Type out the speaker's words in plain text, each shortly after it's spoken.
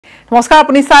নমস্কাৰ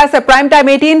আপুনি চাই আছে প্ৰাইম টাইম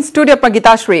 18 ষ্টুডিঅ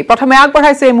গীতাশ্ৰী প্ৰথমে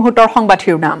আগবঢ়াইছে এই মুহূৰ্তৰ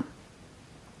সংবাদৰ নাম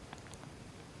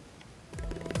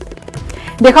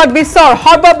দেশত বিশ্বৰ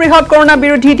সৰ্ববৃহৎ কৰোনা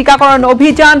বিৰোধী টিকাকৰণ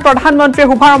অভিযান প্ৰধানমন্ত্ৰীয়ে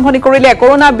শুভাৰম্ভণি কৰিলে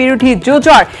কৰোনা বিৰোধী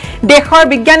যুঁজৰ দেশৰ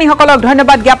বিজ্ঞানীসকলক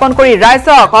ধন্যবাদ জ্ঞাপন কৰি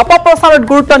ৰাইজক অপপ্ৰচাৰত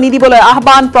গুৰুত্ব নিদিবলৈ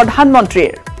আহ্বান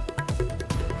প্ৰধানমন্ত্ৰীৰ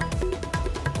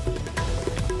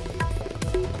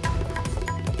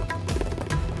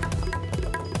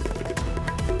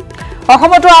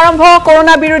অসমতো আৰম্ভ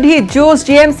কৰোনা বিৰোধী যুঁজ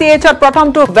GMCHত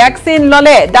প্ৰথমটো ভ্যাকচিন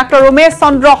ললে ডাক্তৰ উমেশ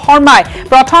চন্দ্ৰ শৰ্মাই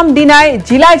প্ৰথম দিনাই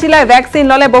জিলাই জিলাই ভ্যাকচিন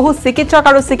ললে বহু চিকিৎসক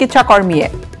আৰু চিকিৎসা কৰ্মীয়ে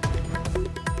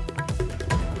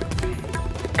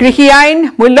কৃষি আইন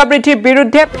মূল্যবৃদ্ধিৰ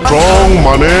বিৰুদ্ধে ষ্ট্ৰং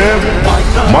মানে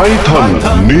মাইথন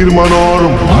নিৰ্মাণৰ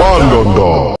মানদণ্ড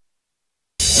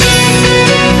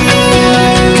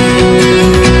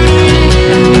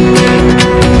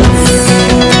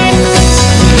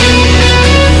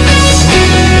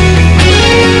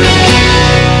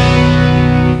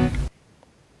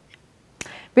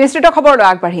বিস্তৃত খবৰলৈ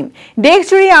আগবাঢ়িম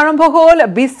দেশজুৰি আৰম্ভ হ'ল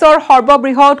বিশ্বৰ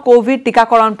সৰ্ববৃহৎ কোভিড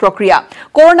টিকাকৰণ প্ৰক্ৰিয়া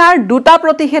কৰোনাৰ দুটা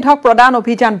প্ৰতিষেধক প্ৰদান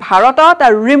অভিযান ভাৰতত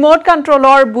আৰু ৰিমোট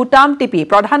কণ্ট্ৰলৰ বুটাম টিপি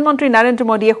প্ৰধানমন্ত্ৰী নৰেন্দ্ৰ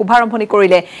মোদীয়ে শুভাৰম্ভণি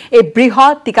কৰিলে এই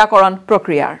বৃহৎ টিকাকৰণ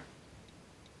প্ৰক্ৰিয়াৰ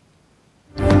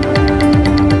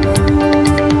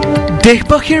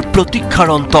দেশবাসীৰ প্ৰতীক্ষাৰ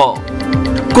অন্ত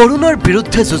কৰোনাৰ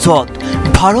বিৰুদ্ধে যুঁজত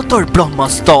ভাৰতৰ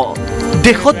ব্ৰহ্মাস্ত্ৰ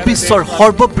দেশত বিশ্বৰ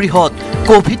সৰ্ববৃহৎ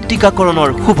কোভিড টিকাকৰণৰ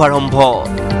শুভাৰম্ভ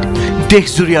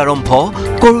দেশজুৰি আৰম্ভ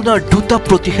কৰোনাৰ দুটা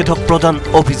প্ৰতিষেধক প্ৰদান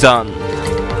অভিযান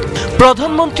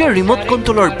প্ৰধানমন্ত্ৰীৰ ৰিমোট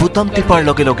কণ্ট্ৰলৰ বুটাম টিপাৰ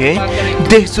লগে লগে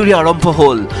দেশজুৰি আৰম্ভ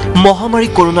হ'ল মহামাৰী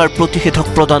কৰোনাৰ প্ৰতিষেধক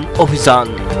প্ৰদান অভিযান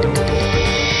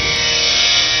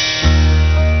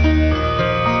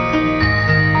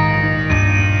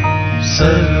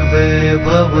सर्वे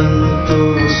भवन्तु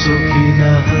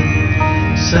सुखिनः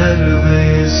सर्वे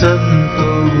सन्तु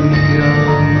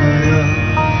निरामया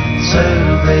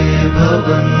सर्वे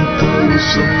भवन्तु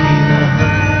सुखिनः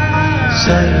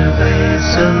सर्वे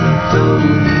सन्तु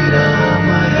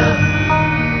निरामया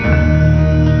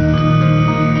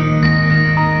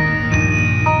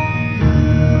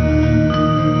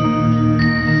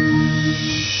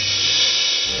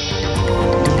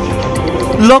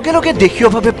লগে লগে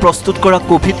দেশীয়ভাৱে প্ৰস্তুত কৰা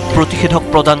কোভিড প্ৰতিষেধক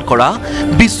প্ৰদান কৰা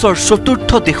বিশ্বৰ চতুৰ্থ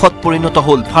দেশত পৰিণত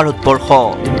হ'ল ভাৰতবৰ্ষ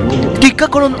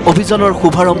টিকাকৰণ অভিযানৰ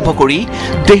শুভাৰম্ভ কৰি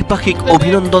দেশবাসীক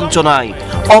অভিনন্দন জনাই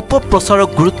অপপ্ৰচাৰক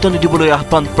গুৰুত্ব নিদিবলৈ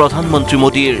আহ্বান প্ৰধানমন্ত্ৰী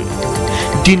মোদীৰ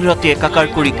দিনৰাতি একাকাৰ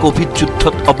কৰি কোভিড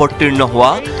যুদ্ধত অৱতীৰ্ণ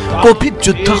হোৱা কোভিড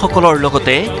যোদ্ধাসকলৰ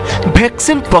লগতে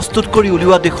ভ্যাকচিন প্ৰস্তুত কৰি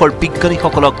উলিওৱা দেশৰ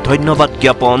বিজ্ঞানীসকলক ধন্যবাদ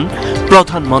জ্ঞাপন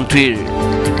প্ৰধানমন্ত্ৰীৰ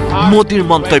মোদীৰ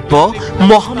মন্তব্য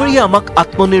মহামাৰীয়ে আমাক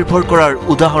আত্মনিৰ্ভৰ কৰাৰ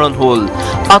উদাহৰণ হ'ল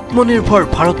আত্মনিৰ্ভৰ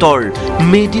ভাৰতৰ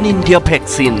মেড ইন ইণ্ডিয়া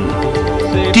ভ্যাকচিন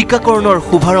টিকাকৰণৰ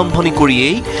শুভাৰম্ভণি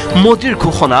কৰিয়েই মোদীৰ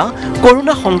ঘোষণা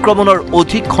কৰোনা সংক্ৰমণৰ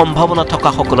অধিক সম্ভাৱনা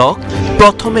থকা সকলক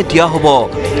প্ৰথমে দিয়া হ'ব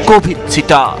কোভিড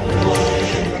টিকা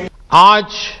आज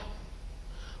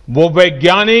वो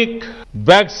वैज्ञानिक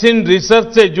वैक्सीन रिसर्च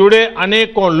से जुड़े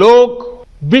अनेकों लोग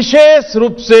विशेष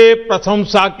रूप से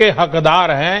प्रशंसा के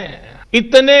हकदार हैं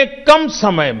इतने कम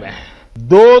समय में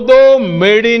दो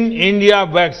मेड इन इंडिया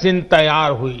वैक्सीन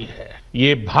तैयार हुई है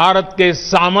ये भारत के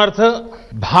सामर्थ्य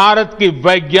भारत की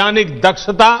वैज्ञानिक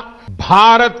दक्षता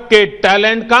भारत के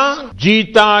टैलेंट का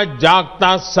जीता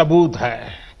जागता सबूत है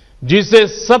जिसे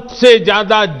सबसे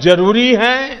ज्यादा जरूरी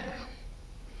है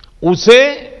उसे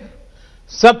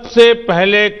सबसे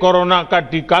पहले कोरोना का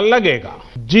टीका लगेगा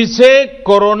जिसे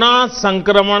कोरोना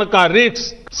संक्रमण का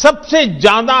रिस्क सबसे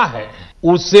ज्यादा है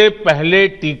उसे पहले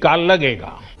टीका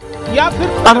लगेगा या फिर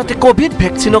আনহাতে কোভিড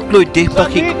ভ্যাকচিনক লৈ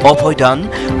দেশবাসীক অভয়দান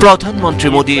প্ৰধানমন্ত্ৰী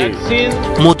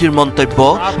মোদীৰ মন্তব্য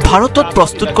ভাৰতত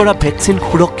প্ৰস্তুত কৰা ভ্যাকচিন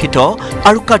সুৰক্ষিত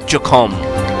আৰু কাৰ্যক্ষম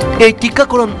এই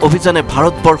টিকাকৰণ অভিযানে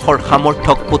ভাৰতবৰ্ষৰ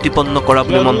সামৰ্থ্যক প্ৰতিপন্ন কৰা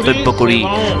বুলি মন্তব্য কৰি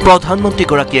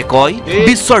প্ৰধানমন্ত্ৰীগৰাকীয়ে কয়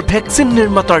বিশ্বৰ ভ্যাকচিন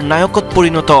নিৰ্মাতাৰ নায়কত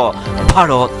পৰিণত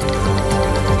ভাৰত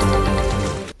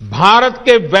भारत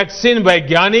के वैक्सीन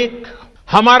वैज्ञानिक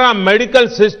हमारा मेडिकल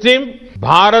सिस्टम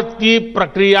भारत की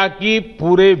प्रक्रिया की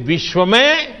पूरे विश्व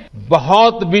में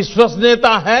बहुत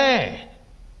विश्वसनीयता है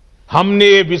हमने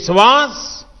ये विश्वास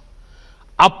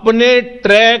अपने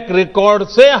ट्रैक रिकॉर्ड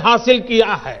से हासिल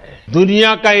किया है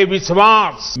दुनिया का ये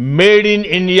विश्वास made in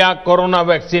India corona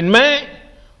vaccine में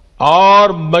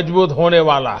और मजबूत होने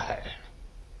वाला है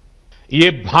ये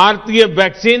भारतीय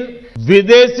वैक्सीन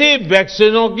विदेशी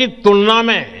वैक्सीनों की तुलना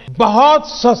में बहुत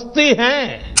सस्ती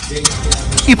है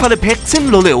ইফালে ভেকচিন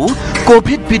ললেও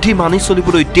কোভিড বিধি মানি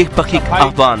চলিবলৈ দেশবাসীক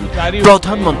আহ্বান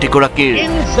প্ৰধানমন্ত্ৰীগৰাকীৰ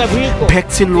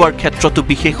ভেকচিন লোৱাৰ ক্ষেত্ৰতো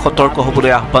বিশেষ সতৰ্ক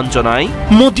হ'বলৈ আহ্বান জনাই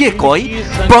মোদীয়ে কয়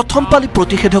প্ৰথম পালি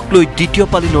প্ৰতিষেধক লৈ দ্বিতীয়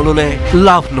পালি নললে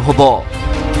লাভ নহ'ব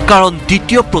কাৰণ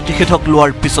দ্বিতীয় প্ৰতিষেধক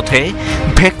লোৱাৰ পিছতহে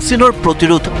ভেকচিনৰ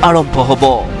প্ৰতিৰোধ আৰম্ভ হ'ব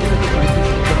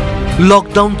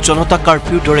লকডাউন জনতা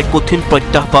কাৰফিউৰ দৰে কঠিন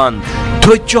প্ৰত্যাহ্বান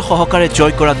ধৈৰ্য সহকাৰে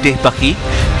জয় কৰা দেশবাসীক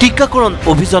টিকাকৰণ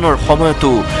অভিযানৰ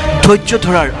সময়তো ধৈৰ্য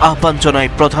ধৰাৰ আহ্বান জনাই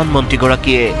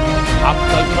প্ৰধানমন্ত্ৰীগৰাকীয়ে आप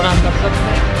कल्पना कर सकते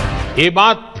हैं ये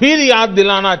बात फिर याद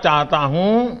दिलाना चाहता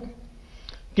हूं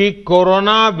कि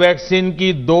कोरोना वैक्सीन की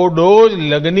 2 डोज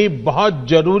लगनी बहुत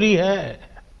जरूरी है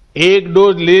 1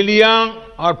 डोज ले लिया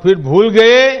और फिर भूल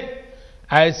गए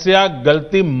ऐसा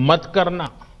गलती मत करना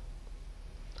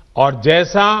और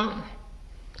जैसा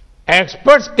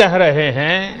एक्सपर्ट्स कह रहे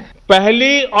हैं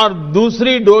पहली और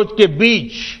दूसरी डोज के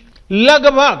बीच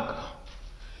लगभग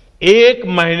 1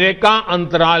 महीने का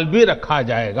अंतराल भी रखा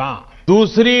जाएगा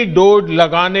दूसरी डोज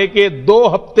लगाने के 2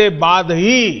 हफ्ते बाद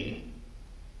ही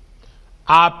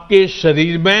आपके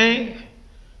शरीर में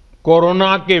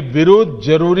कोरोना के विरुद्ध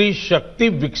जरूरी शक्ति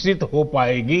विकसित हो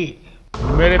पाएगी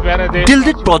मेरे प्यारे देश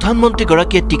दिल्लीत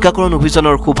प्रधानमंत्रीगराकीয়ে টিকাকৰণ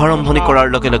অভিযানৰ শুভাৰম্ভণি কৰাৰ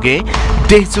লগে লগে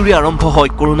দেশজুৰি আৰম্ভ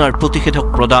হয় কৰোনাৰ প্ৰতিষেধক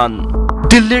প্ৰদান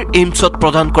দিল্লীৰ এইমছত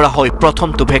প্ৰদান কৰা হয়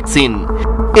প্ৰথমটো ভেকচিন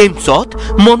এইমছত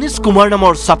মনীষ কুমাৰ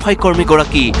নামৰ সাফাই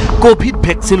কৰ্মীগৰাকী কোভিড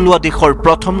ভেকচিন লোৱা দেশৰ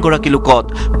প্ৰথম গৰাকী লোকত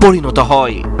পৰিণত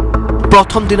হয়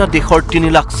প্ৰথম দিনা দেশৰ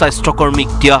 3 লাখ স্বাস্থ্যকৰ্মীক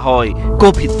দিয়া হয়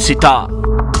কোভিড চিটা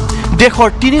দেশৰ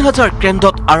 3000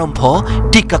 কেন্দ্ৰত আৰম্ভ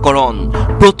টিকাকৰণ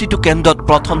প্ৰতিটো কেন্দ্ৰত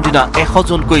প্ৰথম দিনা 100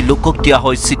 জনকৈ লোকক দিয়া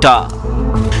হয় চিটা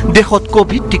দেশত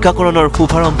কোভিড টিকাকৰণৰ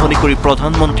শুভাৰম্ভনি কৰি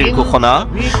প্ৰধানমন্ত্ৰীৰ ঘোষণা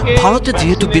ভাৰতে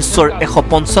যেহেতু বিশ্বৰ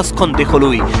 150খন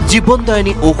দেশলৈ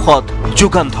জীৱনদায়িনী ঔষধ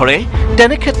যোগান ধৰে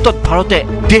তেনে ক্ষেত্ৰত ভাৰতে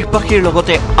দেশবাসীৰ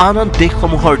লগতে আন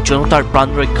দেশসমূহৰ জনতাৰ প্ৰাণ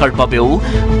ৰক্ষাৰ বাবেও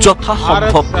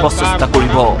যথাসম্ভৱ প্ৰচেষ্টা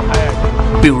কৰিব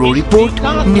bureau report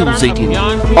news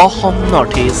 18 Assam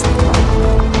north east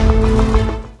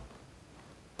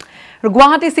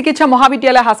Guwahati চিকিৎসা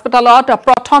মহাবিদ্যালয় হাস্পতালত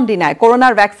প্ৰথম দিনাই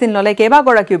কৰোনাৰ ভ্যাকচিন ললে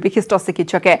কেইবাগৰাকী বিশিষ্ট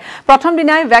চিকিৎসকে প্ৰথম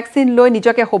দিনাই ভ্যাকচিন লৈ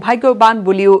নিজকে সৌভাগ্যৱান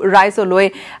বুলিও ৰাইজলৈ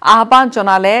আহ্বান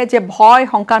জনালে যে ভয়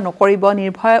শংকা নকৰিব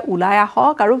নিৰ্ভয়ে ওলাই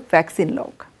আহক আৰু ভ্যাকচিন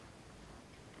লওক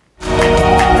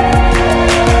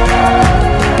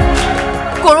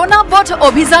কৰোনা বধ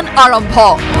অভিযান আৰম্ভ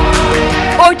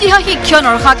ঐতিহাসিক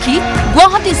ক্ষণৰ সাক্ষী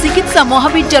গুৱাহাটী চিকিৎসা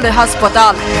মহাবিদ্যালয়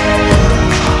হাস্পতাল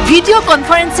ভিডিও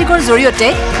কনফাৰেন্সিংৰ জৰিয়তে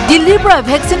দিল্লীৰ পৰা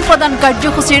ভ্যাকচিন প্ৰদান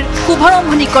কাৰ্যসূচীৰ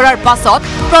শুভাৰম্ভনি কৰাৰ পাছত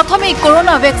প্ৰথমে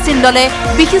কৰোনা ভ্যাকচিন ললে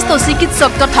বিশিষ্ট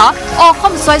চিকিৎসক তথা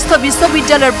অসম স্বাস্থ্য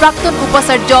বিশ্ববিদ্যালয়ৰ প্ৰাক্তন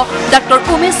উপাচাৰ্য ডক্টৰ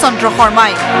উমেশ চন্দ্ৰ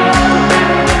শৰ্মাই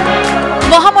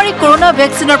মহামাৰী কৰোনা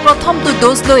ভ্যাকচিনৰ প্ৰথমটো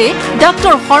ডোজ লৈ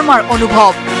ডক্টৰ শৰ্মাৰ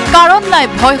অনুভৱ কাৰণ নাই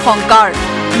ভয় শংকাৰ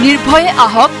নিৰ্ভয়ে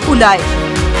আহক ওলাই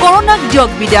কৰোনাক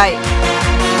দিয়ক বিদায়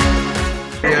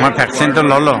মই ভ্যাকচিনটো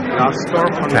ললো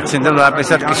ভ্যাকচিনটো লোৱাৰ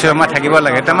পিছত কিছু সময় থাকিব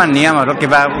লাগে তোমাৰ নিয়ম আৰু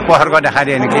কিবা উপসৰ্গ দেখা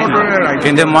দিয়ে নেকি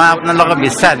কিন্তু মই আপোনালোকক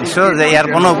বিশ্বাস দিছো যে ইয়াৰ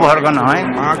কোনো উপসৰ্গ নহয়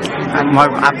মই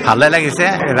ভালে লাগিছে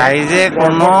ৰাইজে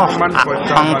কোনো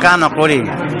শংকা নকৰি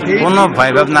কোনো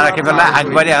ভয় ভাৱ নাৰাখি পেলাই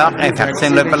আগবাঢ়ি আহক এই ভ্যাকচিন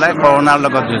লৈ পেলাই কৰোনাৰ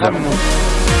লগত যুঁজক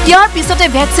ইয়াৰ পিছতে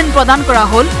ভ্যাকচিন প্ৰদান কৰা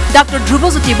হ'ল ডক্টৰ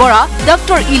ধ্ৰুৱজ্যোতি বৰা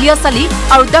ডক্টৰ ইলিয়াছ আলী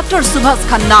আৰু ডক্টৰ সুভাষ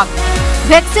খান্নাক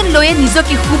ভ্যাকচিন লয়ে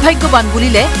নিজকে সৌভাগ্যৱান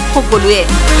বুলিলে সকলোৱে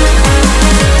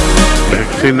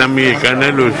ভ্যাকচিন আমি একাৰণে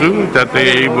লৈছো যাতে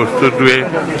এই বস্তুটোৱে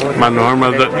মানুহৰ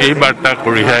মাজত এই বাৰ্তা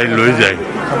কঢ়িয়াই লৈ যায়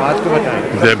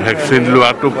যে ভ্যাকচিন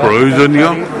লোৱাটো প্ৰয়োজনীয়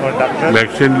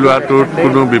ভ্যাকচিন লোৱাটোত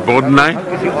কোনো বিপদ নাই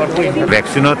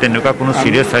ভ্যাকচিনৰ তেনেকুৱা কোনো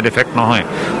সিৰিয়াছ সাইড এফেক্ট নহয়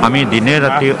আমি দিনে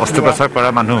ৰাতি অস্ত্ৰোপচাৰ কৰা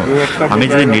মানুহ আমি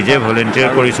যদি নিজে ভলেন্টিয়াৰ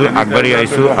কৰিছো আগবাঢ়ি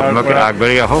আহিছো আপোনালোকে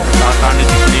আগবাঢ়ি আহক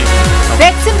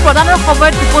ভ্যাকচিন প্ৰদানৰ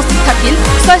সময়ত উপস্থিত থাকিল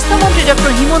স্বাস্থ্যমন্ত্ৰী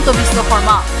ডক্টৰ হিমন্ত বিশ্ব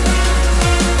শৰ্মা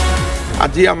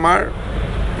আজি আমাৰ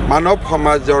মানৱ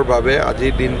সমাজৰ বাবে আজি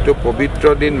দিনটো পবিত্ৰ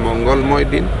দিন মংগলময়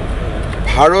দিন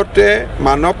ভাৰতে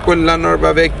মানৱ কল্যাণৰ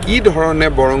বাবে কি ধৰণে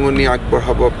বৰঙণি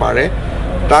আগবঢ়াব পাৰে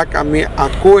তাক আমি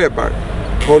আকৌ এবাৰ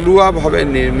থলুৱাভাৱে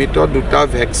নিৰ্মিত দুটা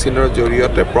ভ্যাকচিনৰ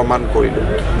জৰিয়তে প্ৰমাণ কৰিলো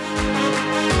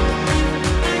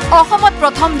অসমত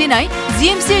প্ৰথম দিনাই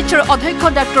জিএমচিএইচৰ অধ্যক্ষ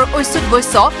ডক্টৰ ঐশ্বত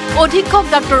বৈশ্য অধীক্ষক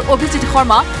ডক্টৰ অভিজিৎ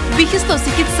শৰ্মা বিশিষ্ট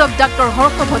চিকিৎসক ডক্টৰ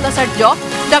হৰ্ষ ভট্টাচাৰ্য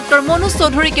ডক্টৰ মনোজ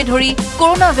চৌধুৰীকে ধৰি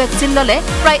কৰোনা ভ্যাকচিন ললে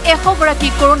প্ৰায় 100 গৰাকী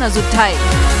কৰোনা যোদ্ধাই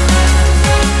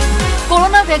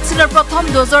কৰোনা ভ্যাকচিনৰ প্ৰথম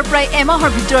ডোজৰ প্ৰায় এমাহৰ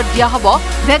ভিতৰত দিয়া হ'ব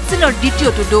ভ্যাকচিনৰ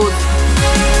দ্বিতীয়টো ডোজ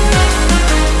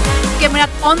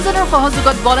কেমেৰাত অঞ্জনৰ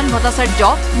সহযোগত বলেন Bhattacharya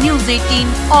news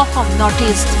 18 Assam north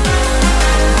east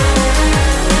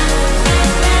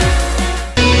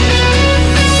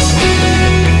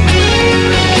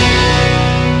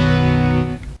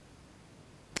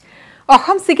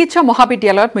Assam চিকিৎসা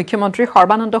মহাবিদ্যালয়ত মুখ্যমন্ত্ৰী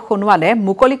সৰ্বানন্দ সোণোৱালে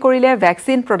মুকলি কৰিলে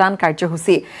ভেকচিন প্ৰদান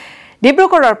কাৰ্যসূচী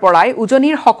ডিব্ৰুগড়ৰ পৰাই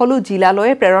উজনিৰ সকলো জিলালৈ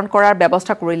প্ৰেৰণ কৰাৰ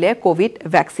ব্যৱস্থা কৰিলে কোভিড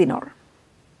ভেকচিনৰ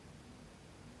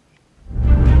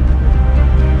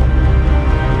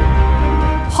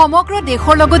সমগ্ৰ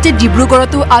দেশৰ লগতে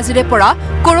ডিব্ৰুগড়তো আজিৰে পৰা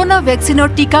কৰোনা ভেকচিনৰ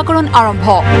টিকাকৰণ আৰম্ভ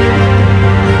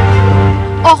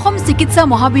অসম চিকিৎসা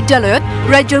মহাবিদ্যালয়ত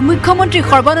ৰাজ্যৰ মুখ্যমন্ত্ৰী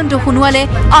সৰ্বানন্দ সোণোৱালে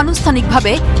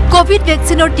আনুষ্ঠানিকভাৱে কোভিড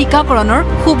ভেকচিনৰ টিকাকৰণৰ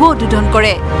শুভ উদ্বোধন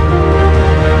কৰে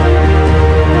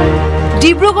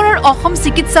ডিব্ৰুগড়ৰ অসম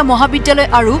চিকিৎসা মহাবিদ্যালয়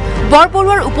আৰু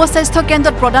বৰবৰুৱাৰ উপস্বাস্থ্য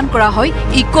কেন্দ্ৰত প্ৰদান কৰা হয়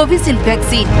ই কোভিচিল্ড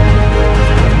ভেকচিন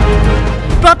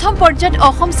প্ৰথম পৰ্যায়ত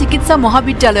অসম চিকিৎসা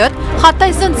মহাবিদ্যালয়ত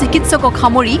 ২৭ জন চিকিৎসকক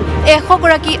সামৰি ১০০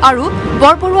 গৰাকী আৰু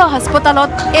বৰবৰুৱা হাস্পতালত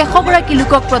 ১০০ গৰাকী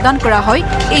লোকক প্ৰদান কৰা হয়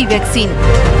এই ভেকচিন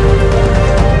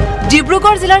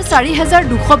ডিব্ৰুগড় জিলাৰ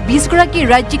 ৪,২২০ গৰাকী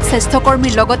ৰাজ্যিক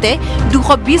স্বাস্থ্যকৰ্মীৰ লগতে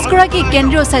 ২২০ গৰাকী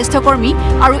কেন্দ্ৰীয় স্বাস্থ্যকৰ্মী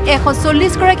আৰু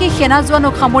 ১৪০ গৰাকী সেনা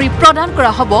জোৱানক সামৰি প্ৰদান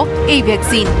কৰা হ'ব এই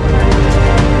ভেকচিন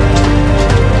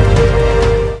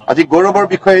আজি গৌৰৱৰ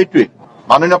বিষয় এইটোৱে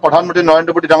মাননীয় প্ৰধানমন্ত্ৰী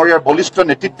নৰেন্দ্ৰ মোদী ডাঙৰীয়াৰ বলিষ্ঠ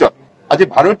নেতৃত্বত আজি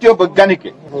ভাৰতীয় বৈজ্ঞানিকে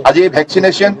আজি এই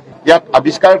ভেকচিনেশ্যন ইয়াত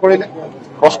আৱিষ্কাৰ কৰিলে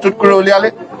প্ৰস্তুত কৰি উলিয়ালে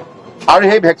আৰু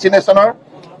সেই ভেকচিনেশ্যনৰ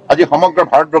আজি সমগ্ৰ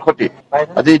ভাৰতবৰ্ষতে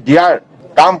আজি দিয়াৰ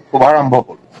কাম শুভাৰম্ভ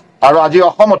হ'ল আৰু আজি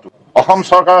অসমতো অসম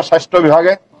চৰকাৰৰ স্বাস্থ্য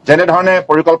বিভাগে যেনে ধৰণে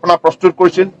পৰিকল্পনা প্ৰস্তুত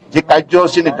কৰিছিল যি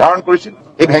কাৰ্যসূচী নিৰ্ধাৰণ কৰিছিল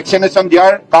এই ভেকচিনেশ্যন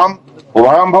দিয়াৰ কাম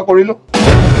শুভাৰম্ভ কৰিলো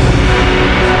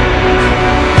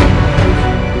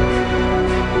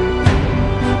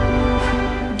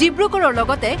ডিব্ৰুগড়ৰ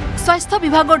লগতে স্বাস্থ্য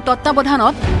বিভাগৰ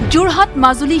তত্ত্বাৱধানত যোৰহাট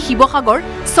মাজুলী শিৱসাগৰ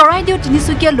চৰাইদেউ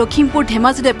তিনিচুকীয়া লখিমপুৰ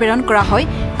ধেমাজিলৈ প্ৰেৰণ কৰা হয়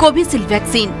Covishield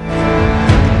vaccine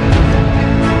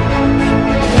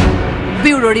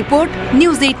bureau report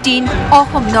news 18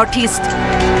 Assam north east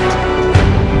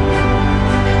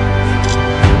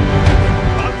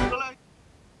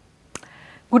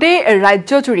গোটেই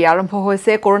ৰাজ্যজুৰি আৰম্ভ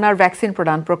হৈছে কৰোনাৰ ভেকচিন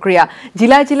প্ৰদান প্ৰক্ৰিয়া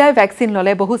জিলাই জিলাই ভেকচিন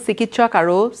ললে বহু চিকিৎসক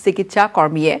আৰু চিকিৎসা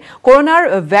কৰ্মীয়ে কৰোনাৰ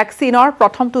ভেকচিনৰ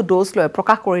প্ৰথমটো ড'জ লৈ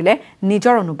প্ৰকাশ কৰিলে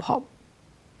নিজৰ অনুভৱ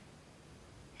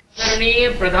माननीय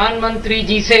प्रधानमंत्री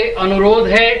जी से अनुरोध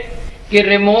है कि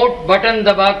रिमोट बटन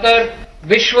दबाकर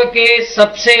विश्व के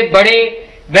सबसे बड़े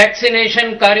वैक्सीनेशन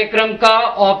कार्यक्रम का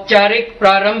औपचारिक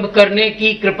प्रारंभ करने की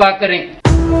कृपा करें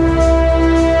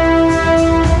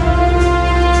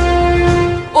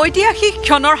ঐতিহাসিক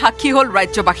ক্ষণৰ সাক্ষী হ'ল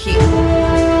ৰাজ্যবাসী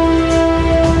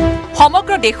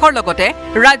সমগ্ৰ দেশৰ লগতে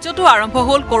ৰাজ্যতো আৰম্ভ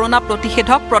হ'ল কৰোনা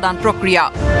প্ৰতিষেধক প্ৰদান প্ৰক্ৰিয়া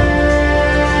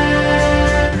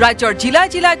ৰাজ্যৰ জিলাই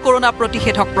জিলাই কৰোনা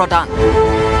প্ৰতিষেধক প্ৰদান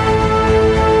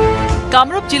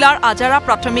কামৰূপ জিলাৰ আজাৰা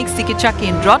প্ৰাথমিক চিকিৎসা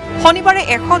কেন্দ্ৰত শনিবাৰে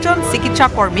 ১০০ জন চিকিৎসা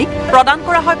কৰ্মীক প্ৰদান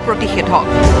কৰা হয় প্ৰতিষেধক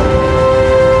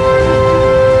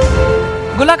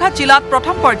গোলাঘাট জিলাত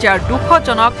প্ৰথম পৰ্যায়ৰ ২০০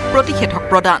 জনক প্ৰতিষেধক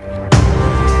প্ৰদান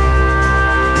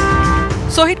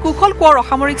শহীদ কুশল কোঁৱৰ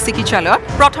অসামৰিক চিকিৎসালয়ত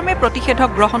প্ৰথমে প্ৰতিষেধক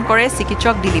গ্ৰহণ কৰে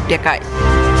চিকিৎসক দিলীপ ডেকাই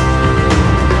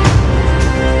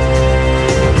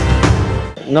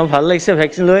ভাল লাগিছে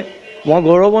ভেকচিন লৈ মই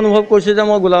গৌৰৱ অনুভৱ কৰিছোঁ যে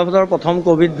মই গোলাঘাটৰ প্ৰথম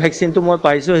কোভিড ভেকচিনটো মই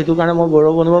পাইছোঁ সেইটো কাৰণে মই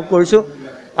গৌৰৱ অনুভৱ কৰিছোঁ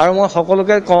আৰু মই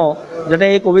সকলোকে কওঁ যাতে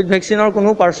এই কোভিড ভেকচিনৰ কোনো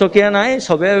পাৰ্শ্বক্ৰিয়া নাই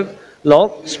চবে লওক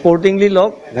স্পৰ্টিংলি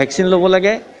লওক ভেকচিন ল'ব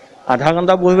লাগে আধা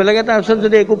ঘণ্টা বহিব লাগে তাৰপিছত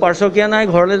যদি একো পাৰ্শ্বক্ৰিয়া নাই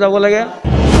ঘৰলৈ যাব লাগে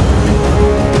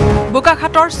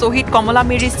বোকাখাটৰ শহীদ কমলা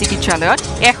মেৰী চিকিৎসালয়ত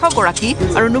 ১০০ গৰাকী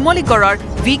আৰু নুমলীগড়ৰ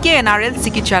VKNRL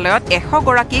চিকিৎসালয়ত ১০০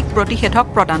 গৰাকীক প্ৰতিষেধক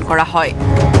প্ৰদান কৰা হয়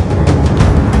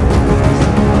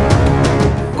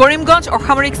কৰিমগঞ্জ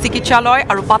অসামৰিক চিকিৎসালয়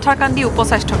আৰু পাথাৰকান্দি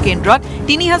উপস্বাস্থ্য কেন্দ্ৰত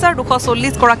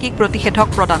 ৩,২৪০ গৰাকীক প্ৰতিষেধক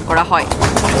প্ৰদান কৰা হয়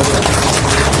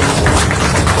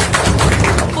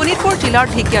শোণিতপুৰ জিলাৰ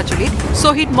ঢেকিয়াজুলিত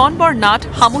শহীদ মনবৰ নাথ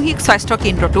সামূহিক স্বাস্থ্য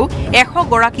কেন্দ্ৰতো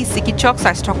 ১০০ গৰাকী চিকিৎসক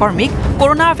স্বাস্থ্যকৰ্মীক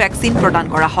কৰোনা ভেকচিন প্ৰদান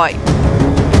কৰা হয়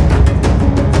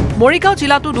মৰিগাঁও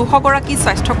জিলাতো ২০০ গৰাকী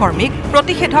স্বাস্থ্যকৰ্মীক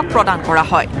প্ৰতিষেধক প্ৰদান কৰা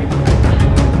হয়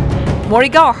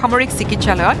মৰিগাঁও অসামৰিক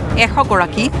চিকিৎসালয়ত ১০০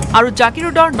 গৰাকী আৰু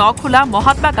জাগিৰোডৰ নখোলা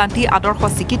মহাত্মা গান্ধী আদৰ্শ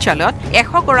চিকিৎসালয়ত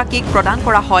 ১০০ গৰাকীক প্ৰদান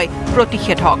কৰা হয়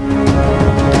প্ৰতিষেধক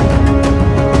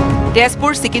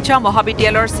তেজপুৰ চিকিৎসা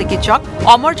মহাবিদ্যালয়ৰ চিকিৎসক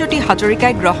অমৰজ্যোতি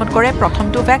হাজৰিকাই গ্ৰহণ কৰে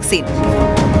প্ৰথমটো ভেকচিন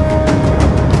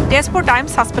তেজপুৰ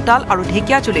টাইমছ হাস্পতাল আৰু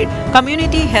ঢেকিয়াজুলিৰ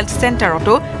কমিউনিটি হেল্থ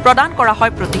চেণ্টাৰতো প্ৰদান কৰা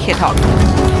হয় প্ৰতিষেধক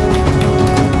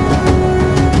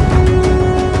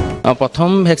প্ৰথম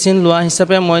ভেকচিন লোৱা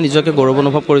হিচাপে মই নিজকে গৌৰৱ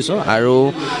অনুভৱ কৰিছোঁ আৰু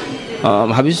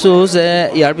ভাবিছোঁ যে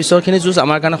ইয়াৰ পিছৰখিনি যুঁজ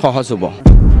আমাৰ কাৰণে সহজ হ'ব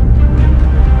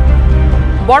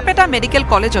বৰপেটা মেডিকেল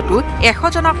কলেজতো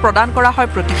 ১০০ জনক প্ৰদান কৰা হয়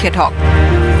প্ৰতিষেধক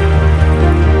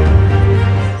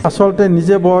আচলতে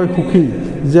নিজে বৰ সুখী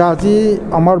যে আজি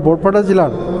আমাৰ বৰপেটা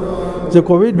জিলাৰ যে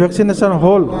কোভিড ভেকচিনেশ্যন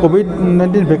হ'ল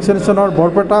কোভিড-19 ভেকচিনেশ্যনৰ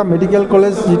বৰপেটা মেডিকেল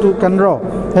কলেজ যিটো কেন্দ্ৰ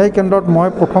সেই কেন্দ্ৰত মই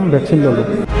প্ৰথম ভেকচিন ল'লোঁ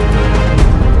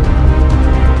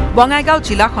বঙাইগাঁও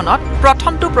জিলাখনত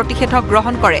প্ৰথমটো প্ৰতিষেধক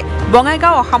গ্ৰহণ কৰে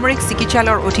বঙাইগাঁও অসামৰিক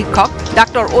চিকিৎসালয়ৰ অধীক্ষক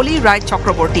ডাক্তৰ অলি ৰায়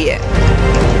চক্ৰৱৰ্তীয়ে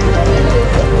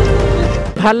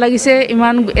ভাল লাগিছে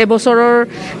ইমান এবছৰৰ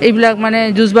এইবিলাক মানে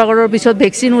যুঁজবাগৰৰ পিছত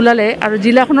ভেকচিন ওলালে আৰু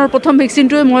জিলাখনৰ প্ৰথম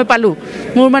ভেকচিনটোৱে মই পালোঁ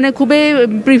মোৰ মানে খুবেই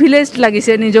প্ৰিভিলেজড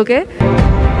লাগিছে নিজকে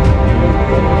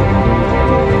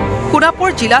সোণাপুৰ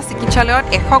জিলা চিকিৎসালয়ত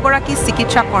 100 গৰাকী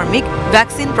চিকিৎসা কৰ্মীক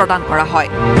ভেকচিন প্ৰদান কৰা হয়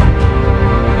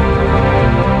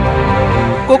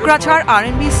কোকৰাঝাৰ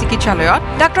আৰএনবি চিকিৎসালয়ত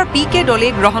ডাক্তৰ পি.কে. দলে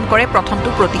গ্ৰহণ কৰে প্ৰথমটো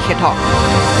প্ৰতিষেধক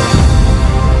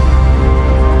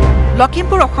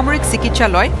লখিমপুৰ অসামৰিক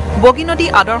চিকিৎসালয় বগীনদী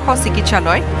আদৰ্শ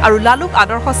চিকিৎসালয় আৰু লালুক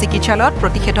আদৰ্শ চিকিৎসালয়ত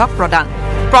প্ৰতিষেধক প্ৰদান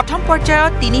প্ৰথম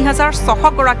পৰ্যায়ত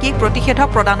 3600 গৰাকীক প্ৰতিষেধক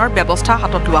প্ৰদানৰ ব্যৱস্থা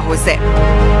হাতত লোৱা হৈছে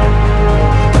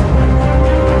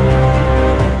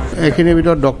এইখিনিৰ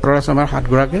ভিতৰত ডক্টৰ আছে আমাৰ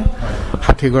 7 গৰাকী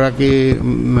 60 গৰাকী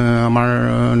আমাৰ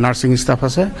নাৰ্ছিং ষ্টাফ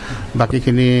আছে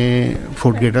বাকীখিনি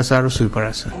ফুড গ্ৰেড আছে আৰু সুইপাৰ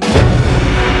আছে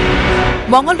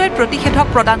মঙ্গলদৈত প্ৰতিষেধক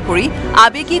প্ৰদান কৰি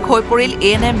আবেগিক হৈ পৰিল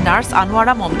এএনএম নাৰ্ছ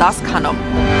আনোৱাৰা মমতাজ খানম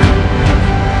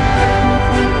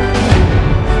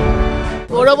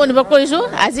গৌৰৱ অনুভৱ কৰিছোঁ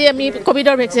আজি আমি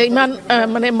কোভিডৰ ভেকচিন ইমান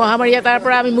মানে মহামাৰী এটাৰ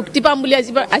পৰা আমি মুক্তি পাম বুলি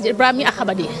আজিৰ পৰা আমি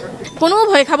আশাবাদী কোনো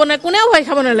ভয় খাব নাই কোনেও ভয়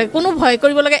খাব নালাগে কোনো ভয়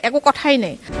কৰিব লাগে একো কথাই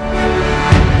নাই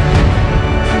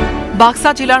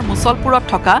বাক্সা জিলাৰ মুছলপুৰত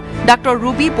থকা ডাক্তৰ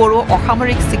ৰুবি বড়ো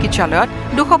অসামৰিক চিকিৎসালয়ত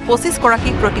 225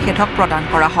 গৰাকীক প্ৰতিষেধক প্ৰদান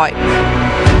কৰা হয়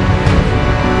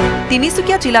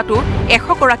তিনিচুকীয়া জিলাতো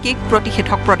 100 গৰাকীক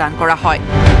প্ৰতিষেধক প্ৰদান কৰা হয়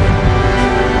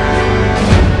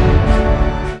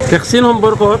ভেকচিন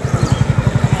সম্পৰ্কত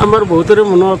আমাৰ বহুতৰে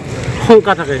মনত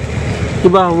শংকা থাকে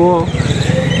কিবা হ'ব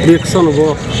ৰিয়েকশ্যন হ'ব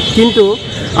কিন্তু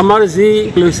আমাৰ যি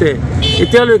লৈছে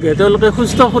এতিয়ালৈকে তেওঁলোকে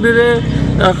সুস্থ শৰীৰে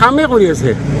কামেই কৰি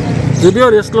আছে যদিও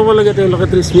ৰেষ্ট ল'ব লাগে তেওঁলোকে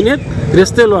 30 মিনিট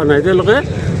ৰেষ্টে লোৱা নাই তেওঁলোকে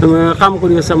কাম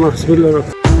কৰি আছে আমাৰ হস্পিটেলত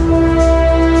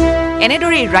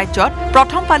এনেদৰে ৰাজ্যত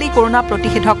প্ৰথম পালি কৰোনা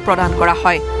প্ৰতিষেধক প্ৰদান কৰা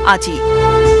হয় আজি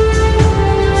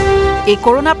এই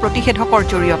কৰোনা প্ৰতিষেধকৰ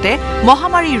জৰিয়তে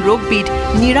মহামাৰীৰ ৰোগবিধ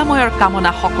নিৰাময়ৰ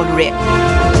কামনা সকলোৰে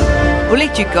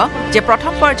উল্লেখযোগ্য যে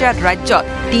প্ৰথম পৰ্যায়ত ৰাজ্যত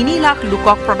 3 লাখ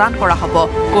লোকক প্ৰদান কৰা হ'ব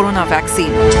corona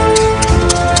vaccine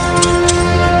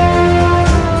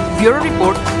bureau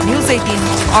report news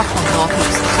 18 Assam north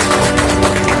east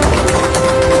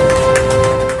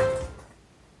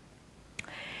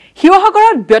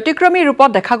শিৱসাগৰত ব্যতিক্ৰমী ৰূপত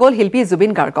দেখা গ'ল শিল্পী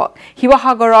জুবিন গাৰ্গক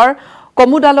শিৱসাগৰৰ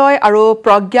কমুদালয় আৰু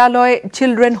প্ৰজ্ঞালয়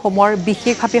চিলড্ৰেন হোমৰ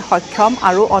বিশেষভাৱে সক্ষম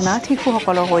আৰু অনাথ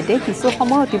শিশুসকলৰ সৈতে কিছু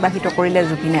সময় অতিবাহিত কৰিলে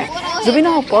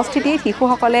জুবিনৰ উপস্থিতিত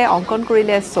শিশুসকলে অংকন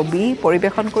কৰিলে ছবি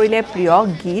পৰিৱেশন কৰিলে প্ৰিয়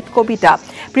গীত কবিতা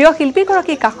প্ৰিয়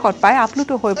শিল্পীগৰাকীৰ কাষত পাই আপ্লুত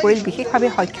হৈ পৰিল বিশেষভাৱে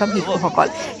সক্ষম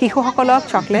শিশুসকলক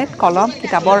চকলেট কলম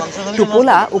কিতাপৰ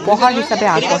টোপোলা উপহাৰ হিচাপে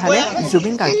আগবঢ়ালে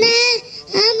জুবিন গাৰ্গে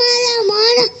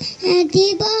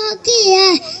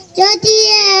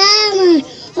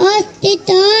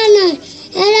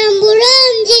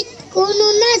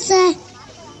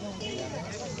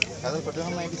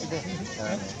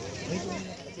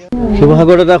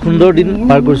শিৱসাগৰত এটা সুন্দৰ দিন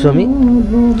পাৰ কৰিছোঁ আমি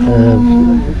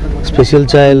স্পেচিয়েল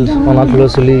চাইল্ড অনাথ ল'ৰা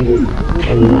ছোৱালী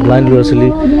আৰু ব্লাইণ্ড ল'ৰা ছোৱালী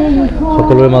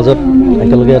সকলোৰে মাজত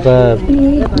একেলগে এটা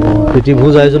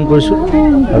প্ৰীতিভোজ আয়োজন কৰিছোঁ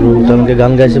আৰু তেওঁলোকে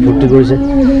গান গাইছে ফূৰ্তি কৰিছে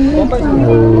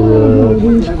আৰু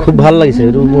খুব ভাল লাগিছে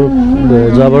এইটো মোৰ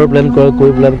যোৱাবাৰৰ প্লেন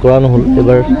কৰি পেলাই কৰা নহ'ল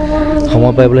এবাৰ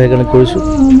সময় পাই পেলাই সেইকাৰণে কৰিছোঁ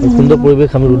আৰু সুন্দৰ পৰিৱেশ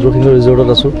আমি ৰুদ্ৰসিংহ ৰিজৰ্টত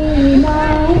আছোঁ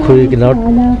পুখুৰীৰ কিনাৰত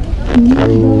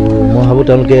আৰু মই ভাবোঁ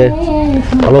তেওঁলোকে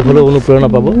অলপ হ'লেও অনুপ্ৰেৰণা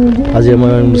পাব আজি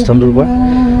আমাৰ অনুষ্ঠানটোৰ পৰা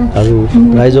আৰু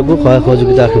ৰাইজকো সহায়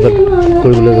সহযোগিতা আশীৰ্বাদ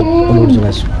কৰিবলৈ অনুৰোধ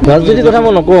জনাইছোঁ ৰাজনীতিৰ কথা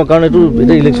মই নকওঁ কাৰণ এইটো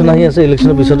এতিয়া ইলেকশ্যন আহি আছে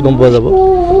ইলেকশ্যনৰ পিছত গম পোৱা যাব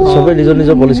চবে নিজৰ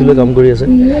নিজৰ পলিচি লৈ কাম কৰি আছে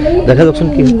দেখা যাওকচোন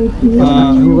কি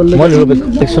মই নিৰপেক্ষ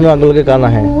ইলেকশ্যনৰ আগলৈকে কাৰ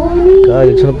নাহে কাৰ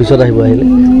ইলেকশ্যনৰ পিছত আহিলে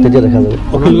তেতিয়া দেখা যাব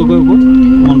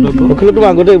অখিলতো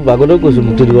আগতেও কৈছোঁ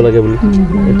মুক্তি দিব লাগে বুলি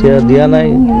এতিয়া দিয়া নাই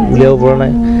উলিয়াব পৰা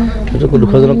নাই সেইটো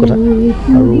দুখজনক কথা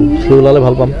আৰু সেই ওলালে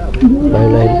ভাল পাম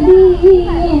বাহিৰলৈ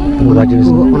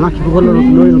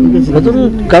নতুন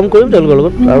কাম কৰিম তেওঁলোকৰ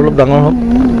লগত আৰু অলপ ডাঙৰ হওক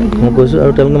মই কৈছোঁ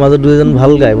আৰু তেওঁলোকৰ মাজত 2 এজন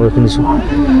ভাল গায় মই শুনিছোঁ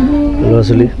ল'ৰা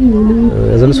ছোৱালী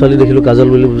এজনী ছোৱালী দেখিলোঁ কাজল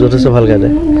বুলি যথেষ্ট ভাল গায়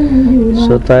তাই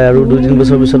চ' তাই আৰু 2-3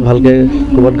 বছৰ পিছত ভালকৈ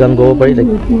ক'ৰবাত গান গাব পাৰি তাইক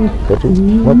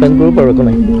মই প্লেন কৰিব পাৰোঁ একো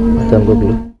নাই তেওঁলোকক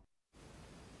লৈ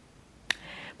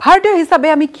ভাৰতীয় হিচাপে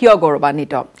আমি কিয়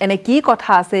গৌৰৱান্বিত এনে কি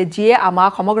কথা আছে যিয়ে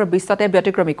আমাক সমগ্ৰ বিশ্বতে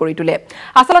ব্যতিক্ৰমী কৰি তোলে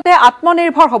আসলতে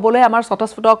আত্মনিৰ্ভৰ হ'বলৈ আমাৰ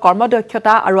স্বতঃস্ফূৰ্ত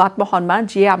কৰ্মদক্ষতা আৰু আত্মসন্মান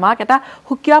যিয়ে আমাক এটা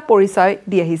সুকীয়া পৰিচয়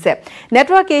দি আহিছে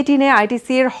নেটৱৰ্ক 18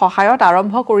 আইটিচিৰ সহায়ত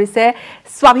আৰম্ভ কৰিছে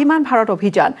স্বাভিমান ভাৰত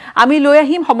অভিযান আমি লৈ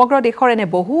আহিম সমগ্ৰ দেশৰ এনে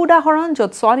বহু উদাহৰণ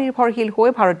য'ত স্বনিৰ্ভৰশীল হৈ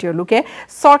ভাৰতীয় লোকে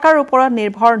চৰকাৰৰ ওপৰত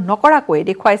নিৰ্ভৰ নকৰাকৈ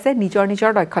দেখুৱাইছে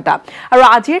নিজৰ দক্ষতা আৰু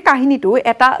আজিৰ কাহিনীটো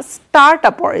এটা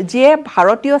ষ্টাৰ্টআপৰ যিয়ে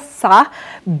ভাৰতীয় চাহ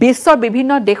বিশ্বৰ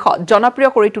বিভিন্ন দেশত জনপ্ৰিয়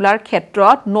কৰি তোলাৰ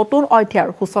ক্ষেত্ৰত নতুন অধ্যায়ৰ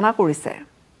সূচনা কৰিছে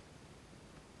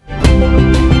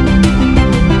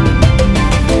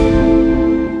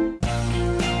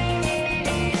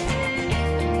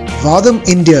Vadam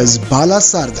India's Bala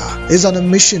Sarda is on a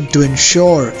mission to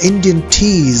ensure Indian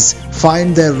teas find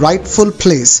their rightful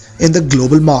place in the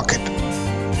global market.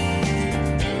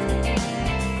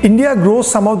 India grows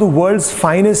some of the world's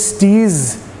finest teas,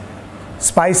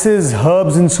 spices,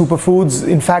 herbs and superfoods.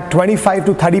 In fact, 25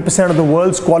 to 30% of the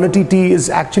world's quality tea is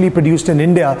actually produced in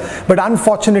India. But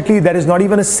unfortunately, there is not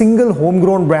even a single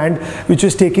homegrown brand which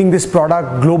is taking this product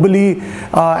globally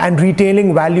and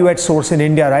retailing value at source in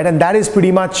India, right? And that is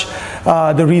pretty much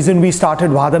the reason we started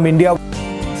Vadam India.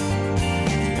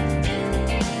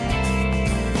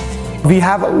 We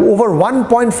have over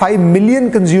 1.5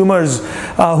 million consumers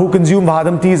who consume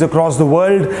Vadam teas across the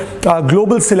world.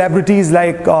 Global celebrities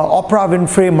like Oprah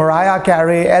Winfrey, Mariah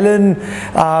Carey, Ellen,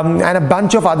 and a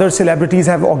bunch of other celebrities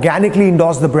have organically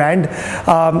endorsed the brand.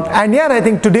 And yeah, I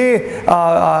think today,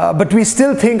 but we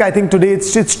still think, I think today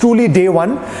it's truly day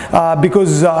one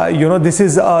because you know this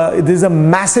is a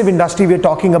massive industry we're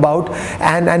talking about,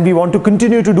 and we want to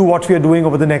continue to do what we are doing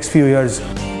over the next few years.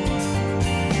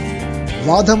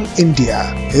 Vadam India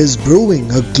is brewing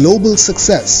a global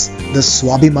success the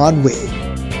Swabhiman way.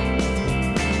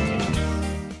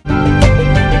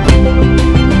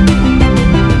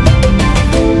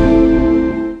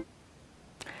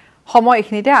 সময়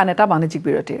এখিনিতে আন এটা বাণিজ্যিক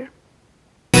বিৰতিৰ